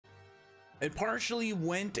It partially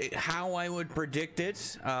went how I would predict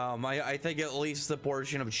it. I think at least the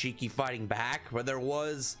portion of Shiki fighting back, but there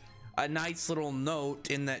was a nice little note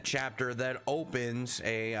in that chapter that opens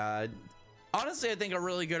a, honestly, I think a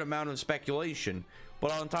really good amount of speculation.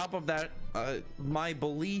 But on top of that, my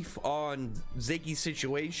belief on Ziggy's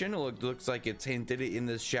situation looks like it's hinted in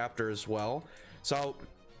this chapter as well. So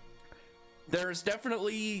there's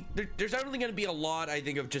definitely going to be a lot, I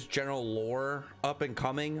think, of just general lore up and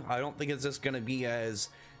coming. I don't think it's just going to be as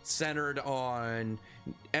centered on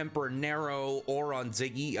Emperor Nero or on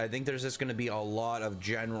Ziggy. I think there's just going to be a lot of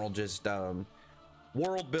general just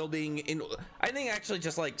world building, in I think actually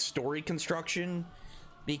just like story construction,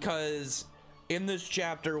 because in this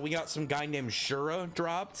chapter we got some guy named Shura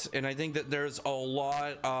dropped, and I think that there's a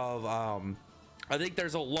lot of I think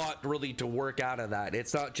there's a lot really to work out of that.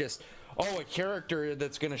 It's not just, oh, a character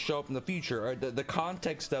that's going to show up in the future. The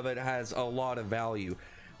context of it has a lot of value.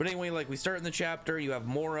 But anyway, like, we start in the chapter, you have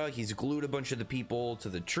Mora. He's glued a bunch of the people to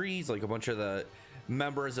the trees, like a bunch of the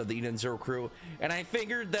members of the Eden Zero crew, and I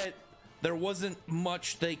figured that there wasn't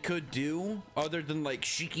much they could do other than, like,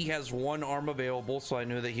 Shiki has one arm available, so I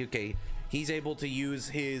knew that he's able to use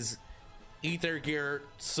his ether gear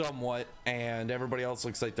somewhat, and everybody else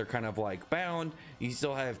looks like they're kind of like bound. You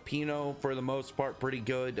still have Pino for the most part pretty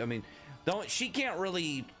good. I mean, she can't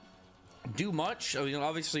really do much. I mean,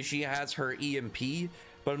 obviously she has her EMP,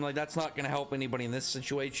 but I'm like, that's not going to help anybody in this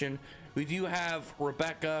situation. We do have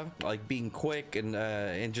Rebecca like being quick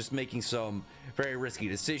and just making some very risky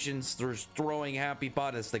decisions. There's throwing Happy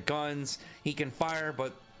Pot as the guns. He can fire,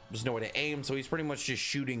 but there's no way to aim, so he's pretty much just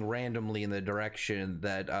shooting randomly in the direction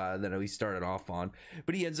that that he started off on.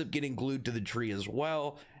 But he ends up getting glued to the tree as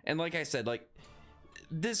well. And like I said, like,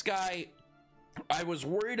 this guy, I was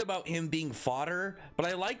worried about him being fodder, but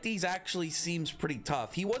I liked he's actually seems pretty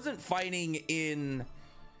tough. He wasn't fighting in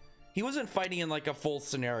like a full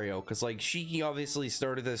scenario, because like Shiki obviously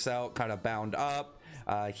started this out kind of bound up.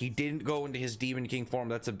 He didn't go into his Demon King form.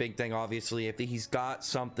 That's a big thing. Obviously, if he's got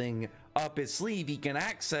something up his sleeve he can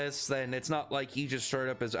access, then it's not like he just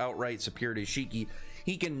started up as outright superior to Shiki.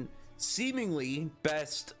 He can seemingly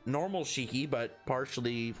best normal Shiki, but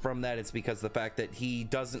partially from that it's because the fact that he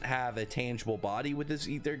doesn't have a tangible body with his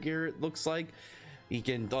ether gear. It looks like he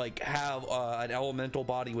can like have an elemental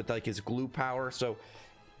body with like his glue power, so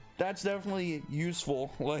that's definitely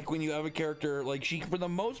useful. Like when you have a character like Shiki, for the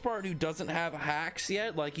most part, who doesn't have hacks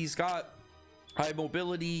yet, like he's got high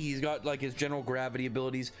mobility, he's got like his general gravity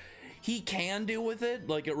abilities. He can do with it,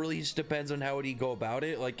 like it really just depends on how would he go about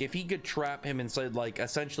it. Like if he could trap him inside like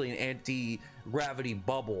essentially an anti-gravity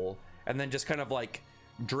bubble and then just kind of like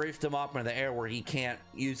drift him up into the air where he can't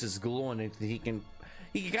use his glue, and he can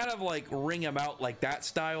kind of like ring him out like that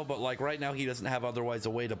style, but like right now he doesn't have otherwise a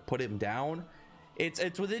way to put him down.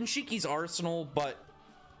 It's within Shiki's arsenal, but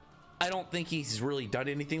I don't think he's really done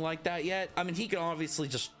anything like that yet. I mean, he can obviously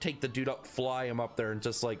just take the dude up, fly him up there, and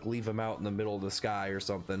just like leave him out in the middle of the sky or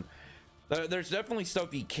something. There's definitely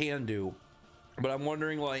stuff he can do, but I'm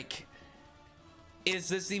wondering, like, is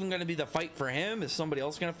this even going to be the fight for him? Is somebody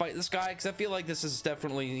else going to fight this guy? Because I feel like this is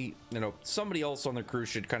definitely, you know, somebody else on the crew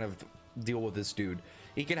should kind of deal with this dude.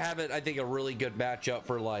 He can have it, I think, a really good matchup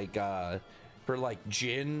for like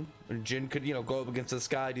Jin. Jin could, you know, go up against this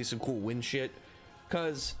guy, do some cool win shit.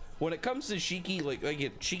 Because when it comes to Shiki, like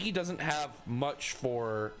Shiki doesn't have much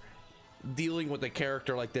for dealing with a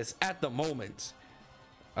character like this at the moment.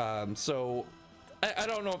 So I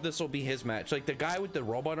don't know if this will be his match. Like the guy with the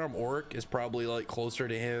robot arm orc is probably like closer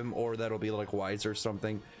to him, or that'll be like Wise or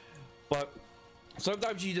something. But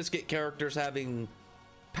sometimes you just get characters having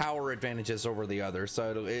power advantages over the other,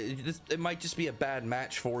 so it might just be a bad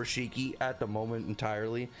match for Shiki at the moment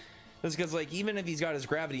entirely. That's because, like, even if he's got his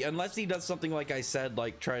gravity, unless he does something like I said,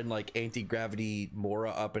 like try and like anti-gravity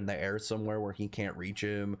Mora up in the air somewhere where he can't reach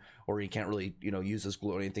him, or he can't really, you know, use his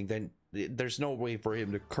glue or anything, then there's no way for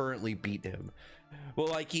him to currently beat him. Well,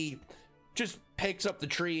 like, he just picks up the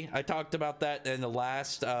tree. I talked about that in the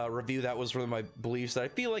last review. That was one of my beliefs that I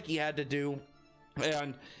feel like he had to do.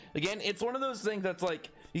 And again, it's one of those things that's like,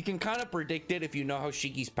 you can kind of predict it if you know how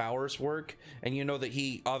Shiki's powers work, and you know that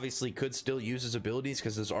he obviously could still use his abilities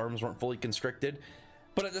because his arms weren't fully constricted.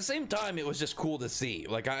 But at the same time, it was just cool to see.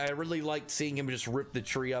 Like, I really liked seeing him just rip the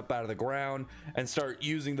tree up out of the ground and start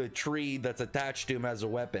using the tree that's attached to him as a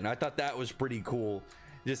weapon. I thought that was pretty cool,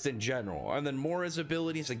 just in general. And then Mora's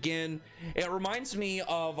abilities, again, it reminds me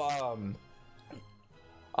of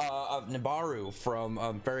Nibaru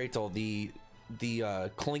from Fairy Tail, the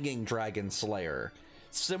clinging dragon slayer.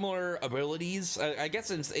 Similar abilities, I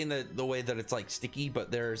guess, in the way that it's like sticky,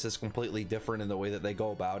 but theirs is completely different in the way that they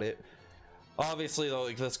go about it. Obviously, though,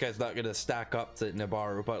 like, this guy's not gonna stack up to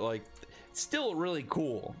Nibiru, but like, it's still really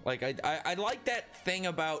cool. Like, I like that thing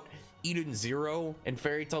about Eden Zero and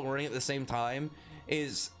Fairy Tail running at the same time.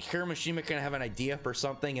 Is Hiramashima can have an idea for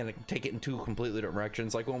something and it can take it in two completely different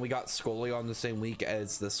directions. Like when we got Scully on the same week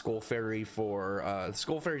as the Skull Fairy for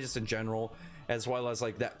Skull Fairy just in general, as well as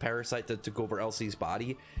like that parasite that took over Elsie's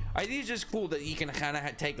body. I think it's just cool that you can kind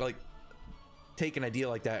of take an idea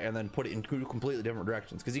like that and then put it in two completely different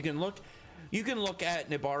directions. Because you can look at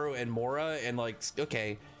Nibiru and Mora and like,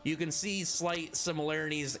 okay, you can see slight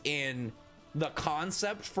similarities in the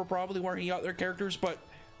concept for probably working out their characters, but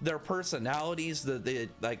their personalities, the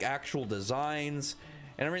like actual designs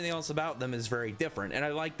and everything else about them is very different, and I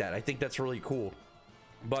like that. I think that's really cool.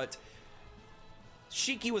 But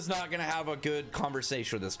Shiki was not gonna have a good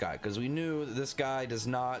conversation with this guy because we knew that this guy does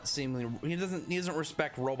not seemingly, he doesn't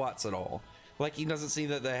respect robots at all. Like, he doesn't see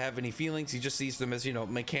that they have any feelings. He just sees them as, you know,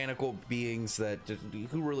 mechanical beings that,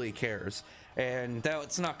 who really cares? And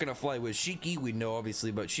that's not gonna fly with Shiki. We know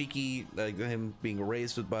obviously about Shiki, like him being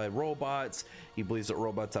raised by robots. He believes that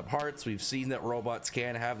robots have hearts. We've seen that robots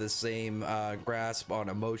can have the same grasp on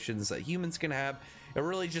emotions that humans can have. It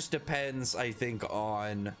really just depends, I think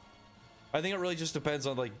it really just depends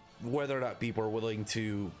on like whether or not people are willing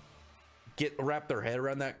to wrap their head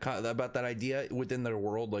around that about that idea within their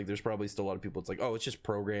world. Like, there's probably still a lot of people, it's like, oh, it's just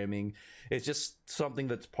programming, it's just something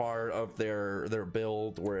that's part of their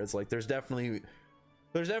build, whereas like there's definitely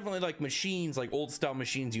like machines, like old style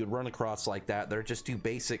machines you'd run across like that, they're just too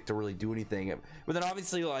basic to really do anything. But then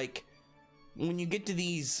obviously, like, when you get to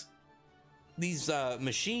these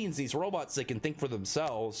machines, these robots, they can think for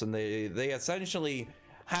themselves, and they essentially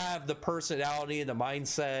have the personality and the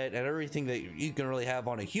mindset and everything that you can really have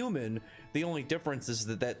on a human. The only difference is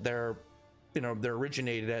that they're, you know, they're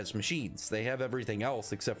originated as machines. They have everything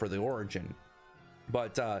else except for the origin.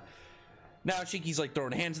 But now Shiki's like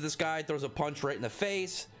throwing hands at this guy, throws a punch right in the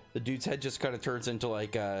face. The dude's head just kind of turns into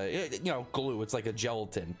like you know, glue. It's like a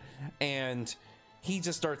gelatin, and he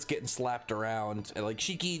just starts getting slapped around. And like,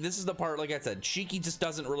 Shiki, this is the part, like I said, Shiki just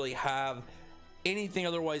doesn't really have anything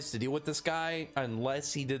otherwise to deal with this guy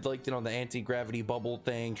unless he did, like, you know, the anti-gravity bubble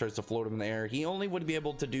thing, tries to float him in the air. He only would be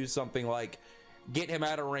able to do something like get him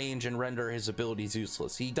out of range and render his abilities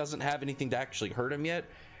useless. He doesn't have anything to actually hurt him yet,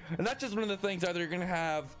 and that's just one of the things. Either you're gonna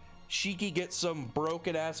have Shiki get some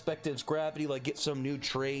broken aspect of his gravity, like get some new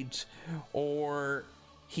traits, or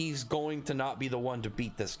he's going to not be the one to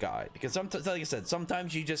beat this guy. Because sometimes, like I said,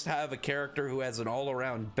 sometimes you just have a character who has an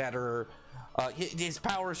all-around better his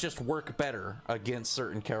powers just work better against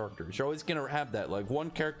certain characters. You're always gonna have that. Like, one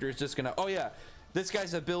character is just gonna, oh yeah, this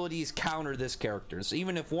guy's abilities counter this character's,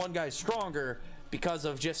 even if one guy's stronger, because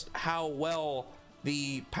of just how well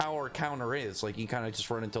the power counter is. Like, you kind of just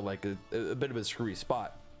run into like a bit of a screwy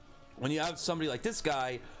spot when you have somebody like this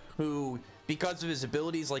guy who, because of his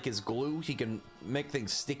abilities, like his glue, he can make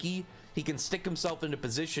things sticky. He can stick himself into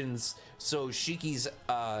positions so Shiki's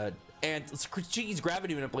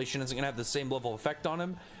gravity manipulation isn't gonna have the same level of effect on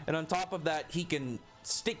him, and on top of that, he can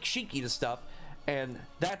stick Shiki to stuff, and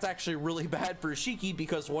that's actually really bad for Shiki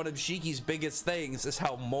because one of Shiki's biggest things is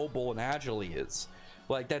how mobile and agile he is.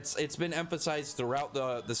 Like, it's been emphasized throughout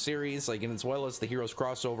the series, like, and as well as the Heroes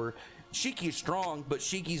crossover. Shiki's strong, but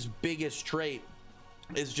Shiki's biggest trait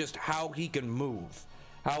is just how he can move,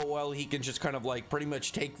 how well he can just kind of like pretty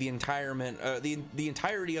much take the the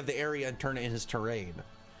entirety of the area and turn it in his terrain.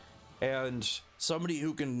 And somebody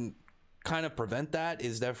who can kind of prevent that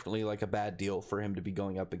is definitely like a bad deal for him to be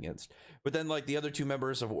going up against. But then, like, the other two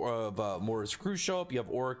members of Mora's crew show up. You have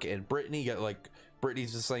Orc and Brittany. You got, like,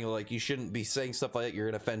 Brittany's just saying, like, you shouldn't be saying stuff like that, you're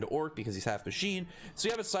gonna offend Orc because he's half machine. So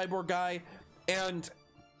you have a cyborg guy, and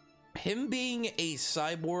him being a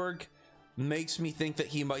cyborg makes me think that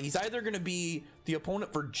he's either gonna be the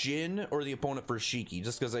opponent for Jin or the opponent for Shiki,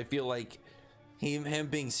 just because I feel like him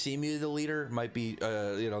being seemingly the leader might be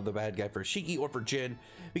you know, the bad guy for Shiki or for Jin.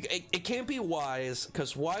 It can't be Wise,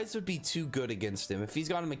 because Wise would be too good against him. If he's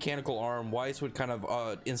got a mechanical arm, Wise would kind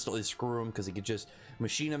of instantly screw him, because he could just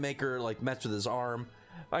Machina Maker, like, mess with his arm.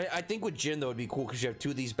 I think with Jin, though, it'd be cool because you have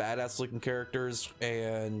two of these badass looking characters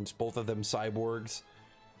and both of them cyborgs.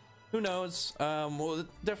 Who knows? We'll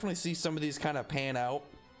definitely see some of these kind of pan out,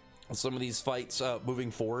 some of these fights moving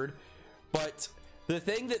forward. But the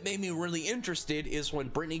thing that made me really interested is when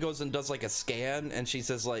Brittany goes and does like a scan, and she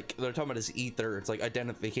says, like, they're talking about his ether, it's like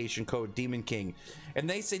identification code Demon King, and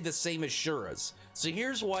they say the same as Shura's. So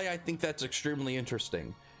here's why I think that's extremely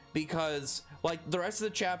interesting, because like the rest of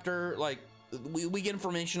the chapter, like we get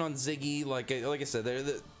information on Ziggy, like I said,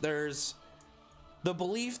 there's the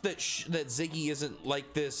belief that that Ziggy isn't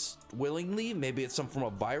like this willingly, maybe it's some form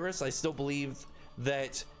of virus. I still believe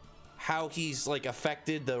that how he's like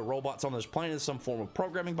affected the robots on this planet is some form of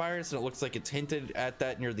programming virus, and it looks like it's hinted at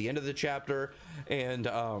that near the end of the chapter. And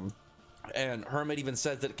Hermit even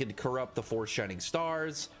says that it can corrupt the 4 shining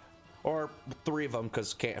stars, or 3 of them,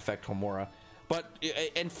 because can't affect Homura, but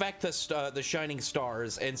infect the shining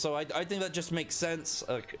stars. And so I think that just makes sense.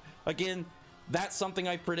 Again, that's something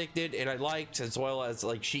I predicted and I liked, as well as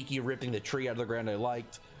like Shiki ripping the tree out of the ground, I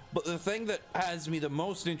liked. But the thing that has me the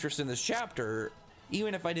most interest in this chapter,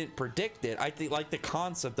 even if I didn't predict it, I think like the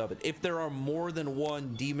concept of it. If there are more than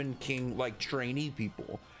one Demon King like trainee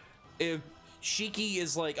people, if Shiki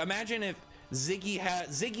is like, imagine if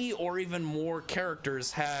Ziggy or even more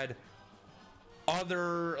characters had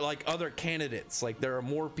other candidates. Like there are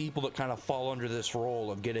more people that kind of fall under this role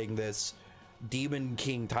of getting this Demon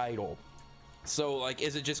King title. So like,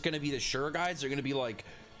 is it just going to be the Shura guys? They're going to be like,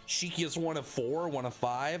 Shiki is 1 of 4, 1 of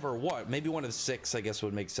 5, or what? Maybe 1 of 6, I guess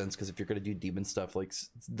would make sense, because if you're going to do demon stuff, like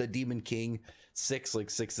the Demon King 6, like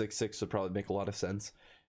 666 would probably make a lot of sense.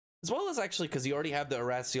 As well as actually, because you already have the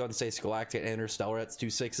Erasion, Sace Galactic, and Interstellar, that's 2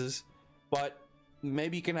 6s. But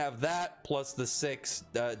maybe you can have that plus the 6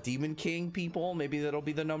 Demon King people. Maybe that'll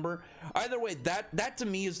be the number. Either way, that to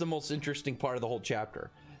me is the most interesting part of the whole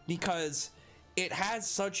chapter, because it has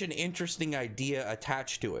such an interesting idea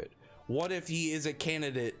attached to it. What if he is a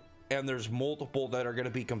candidate and there's multiple that are going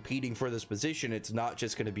to be competing for this position? It's not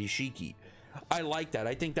just going to be Shiki. I like that.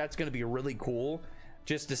 I think that's going to be really cool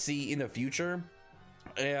just to see in the future.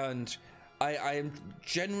 And I am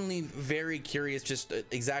genuinely very curious just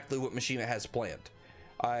exactly what Mishima has planned.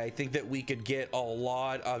 I think that we could get a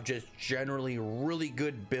lot of just generally really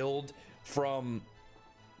good build from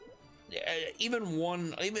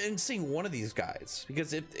even seeing one of these guys,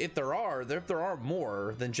 because if there are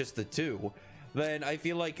more than just the 2, then I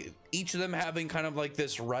feel like each of them having kind of like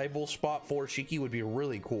this rival spot for Shiki would be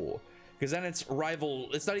really cool, because then it's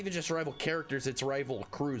not even just rival characters, it's rival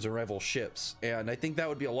crews and rival ships. And I think that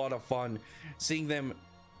would be a lot of fun seeing them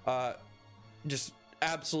just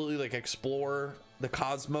absolutely like explore the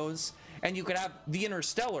cosmos. And you could have the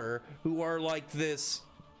Interstellar, who are like this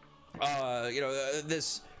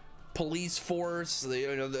this police force,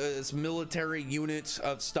 this military unit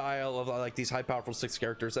of style of like these high powerful 6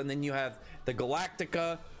 characters. And then you have the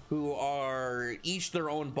Galactica, who are each their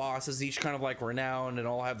own bosses, each kind of like renowned and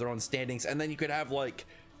all have their own standings. And then you could have like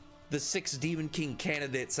the 6 Demon King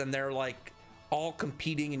candidates, and they're like all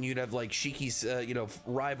competing, and you'd have like Shiki's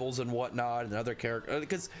rivals and whatnot, and other characters,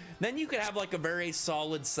 because then you could have like a very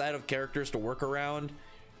solid set of characters to work around.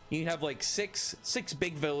 You have like six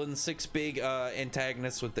big villains, 6 big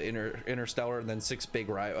antagonists with the Interstellar, and then 6 big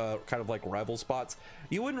kind of like rival spots.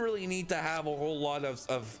 You wouldn't really need to have a whole lot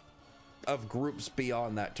of groups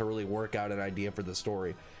beyond that to really work out an idea for the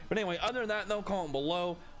story. But anyway, other than that, though, comment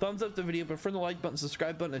below, thumbs up the video, prefer the like button,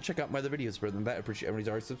 subscribe button, and check out my other videos. Further than that, I appreciate everybody's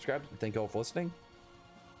already subscribed. Thank you all for listening.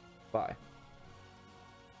 Bye.